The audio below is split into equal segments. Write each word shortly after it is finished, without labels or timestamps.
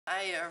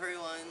Hi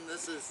everyone,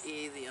 this is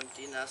E, the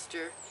Empty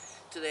Nester.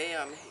 Today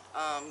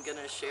I'm going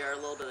to share a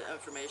little bit of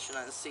information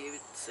on seed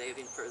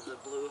saving for the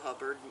Blue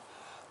Hubbard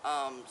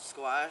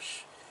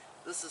squash.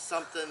 This is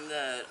something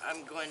that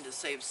I'm going to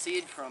save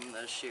seed from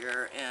this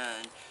year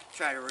and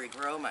try to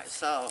regrow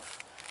myself.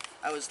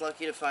 I was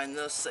lucky to find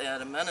this at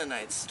a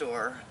Mennonite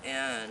store,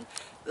 and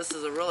this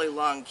is a really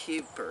long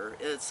keeper.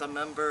 It's a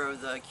member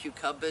of the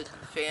cucurbit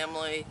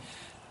family.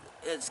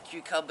 It's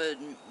cucurbit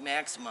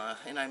maxima,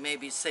 and I may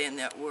be saying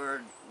that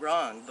word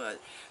wrong, but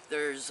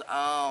there's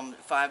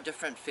 5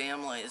 different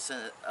families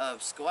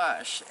of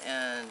squash,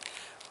 and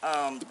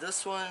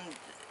this one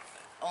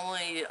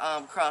only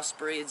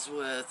crossbreeds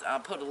with, I'll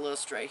put a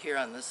list right here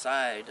on the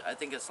side, I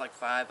think it's like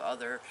 5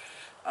 other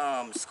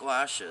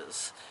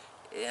squashes,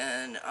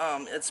 and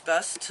it's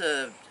best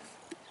to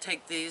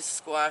take these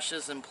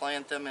squashes and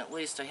plant them at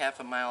least a half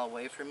a mile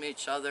away from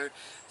each other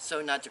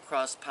so not to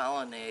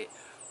cross-pollinate.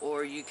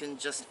 Or you can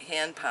just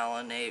hand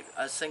pollinate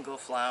a single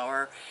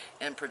flower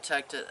and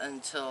protect it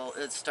until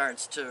it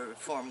starts to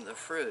form the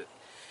fruit.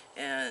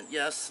 And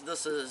yes,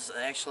 this is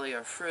actually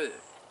a fruit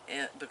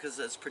because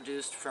it's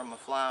produced from a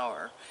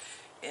flower.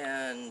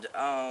 And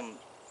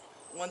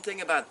one thing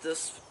about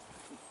this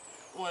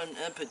one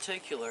in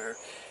particular,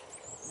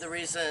 the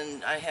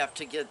reason I have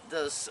to get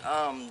this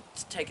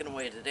taken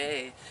away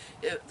today,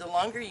 the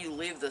longer you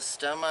leave the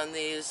stem on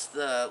these,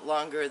 the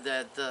longer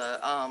that the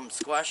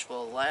squash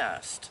will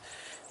last.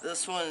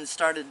 This one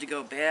started to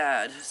go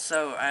bad,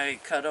 so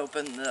I cut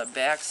open the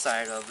back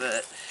side of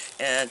it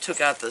and took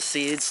out the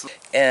seeds,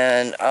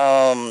 and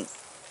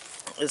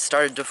it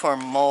started to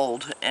form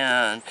mold,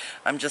 and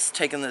I'm just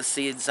taking the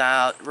seeds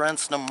out,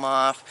 rinsing them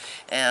off,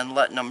 and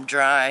letting them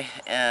dry,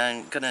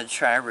 and gonna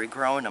try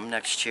regrowing them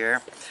next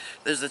year.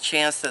 There's a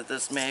chance that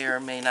this may or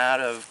may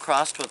not have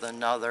crossed with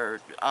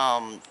another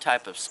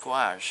type of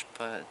squash,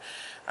 but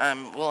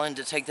I'm willing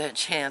to take that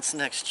chance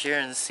next year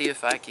and see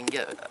if I can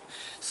get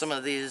some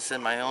of these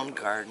in my own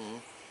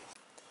garden.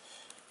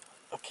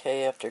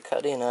 Okay, after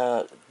cutting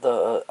a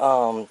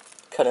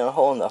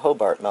hole in the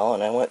Hobart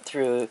melon, I went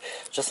through,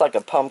 just like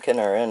a pumpkin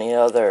or any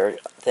other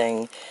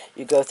thing,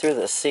 you go through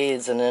the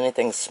seeds, and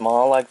anything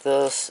small like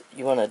this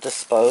you want to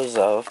dispose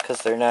of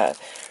because they're not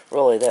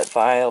really that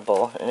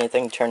viable.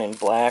 Anything turning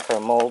black or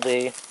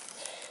moldy,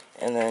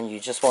 and then you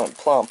just want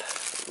plump,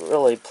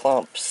 really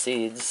plump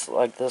seeds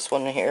like this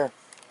one here.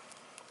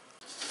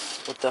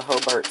 With the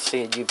Hobart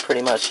seed, you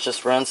pretty much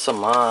just rinse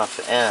them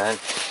off, and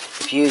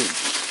if you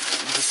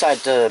decide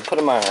to put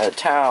them on a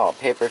towel,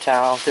 paper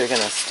towel, they're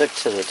going to stick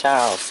to the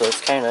towel, so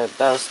it's kind of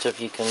best if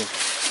you can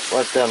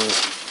let them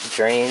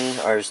drain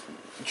or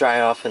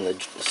dry off in the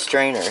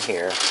strainer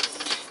here.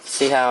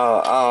 See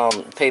how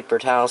paper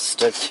towels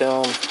stick to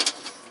them?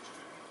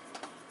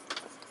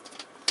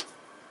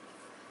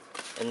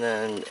 And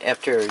then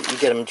after you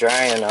get them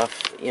dry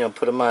enough,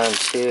 put them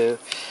onto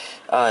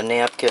a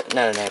napkin,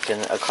 not a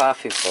napkin, a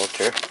coffee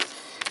filter,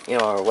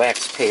 or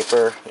wax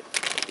paper,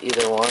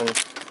 either one.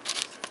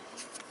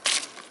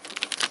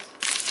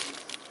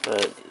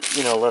 But,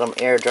 let them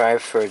air dry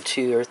for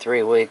 2 or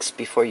 3 weeks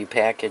before you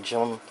package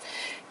them.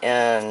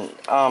 And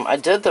I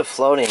did the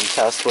floating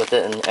test with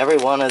it, and every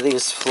one of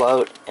these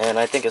float, and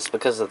I think it's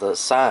because of the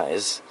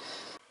size.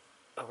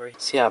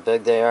 See how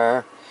big they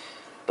are?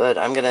 But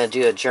I'm going to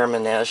do a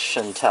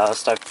germination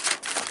test. I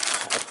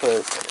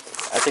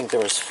think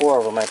there was 4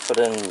 of them I put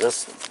in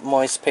this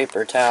moist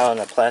paper towel in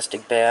a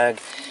plastic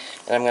bag,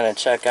 and I'm going to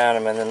check on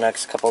them in the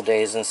next couple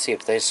days and see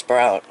if they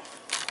sprout.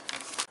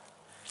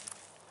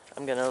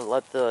 I'm going to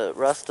let the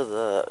rest of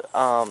the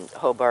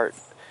Hobart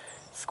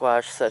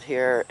squash sit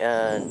here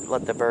and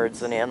let the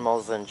birds and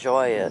animals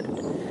enjoy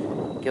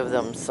it. Give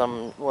them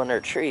some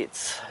winter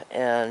treats.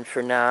 And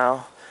for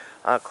now,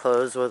 I'll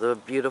close with a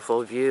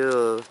beautiful view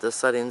of the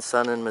setting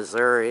sun in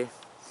Missouri.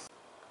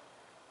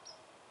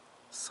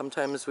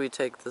 Sometimes we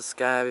take the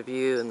sky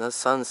view and the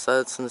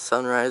sunsets and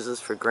sunrises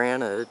for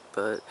granted,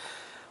 but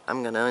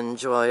I'm going to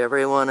enjoy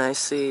every one I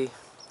see.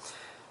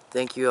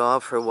 Thank you all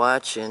for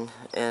watching,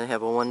 and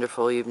have a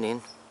wonderful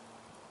evening.